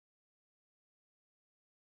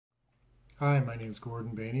Hi, my name is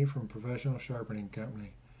Gordon Bainey from Professional Sharpening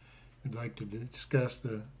Company. I'd like to discuss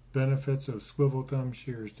the benefits of swivel thumb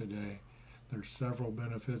shears today. There's several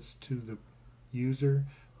benefits to the user,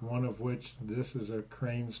 one of which this is a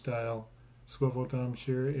crane style swivel thumb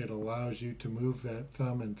shear. It allows you to move that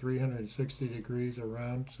thumb in 360 degrees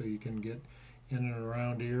around so you can get in and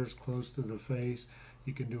around ears close to the face.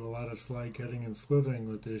 You can do a lot of slide cutting and slithering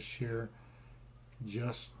with this shear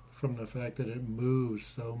just from the fact that it moves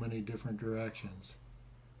so many different directions.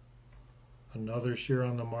 Another shear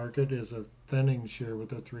on the market is a thinning shear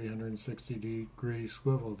with a 360 degree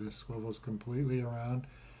swivel. This swivels completely around,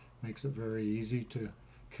 makes it very easy to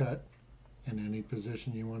cut in any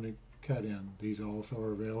position you want to cut in. These also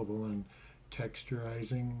are available in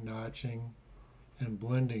texturizing, notching, and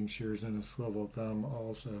blending shears in a swivel thumb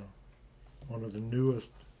also. One of the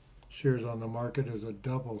newest shears on the market is a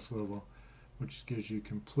double swivel, which gives you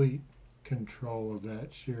complete control of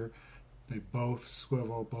that shear. They both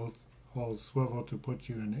swivel, both holes swivel to put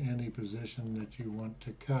you in any position that you want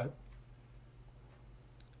to cut.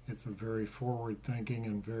 It's a very forward thinking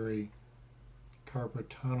and very carpal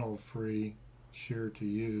tunnel free shear to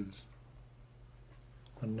use.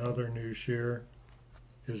 Another new shear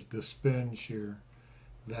is the spin shear.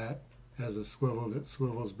 That has a swivel that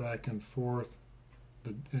swivels back and forth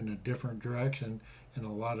in a different direction, and a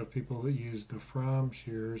lot of people that use the Fromm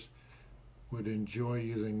shears would enjoy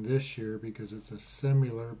using this shear because it's a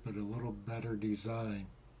similar but a little better design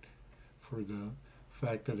for the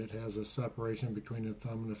fact that it has a separation between the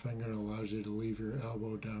thumb and the finger and allows you to leave your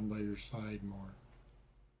elbow down by your side more.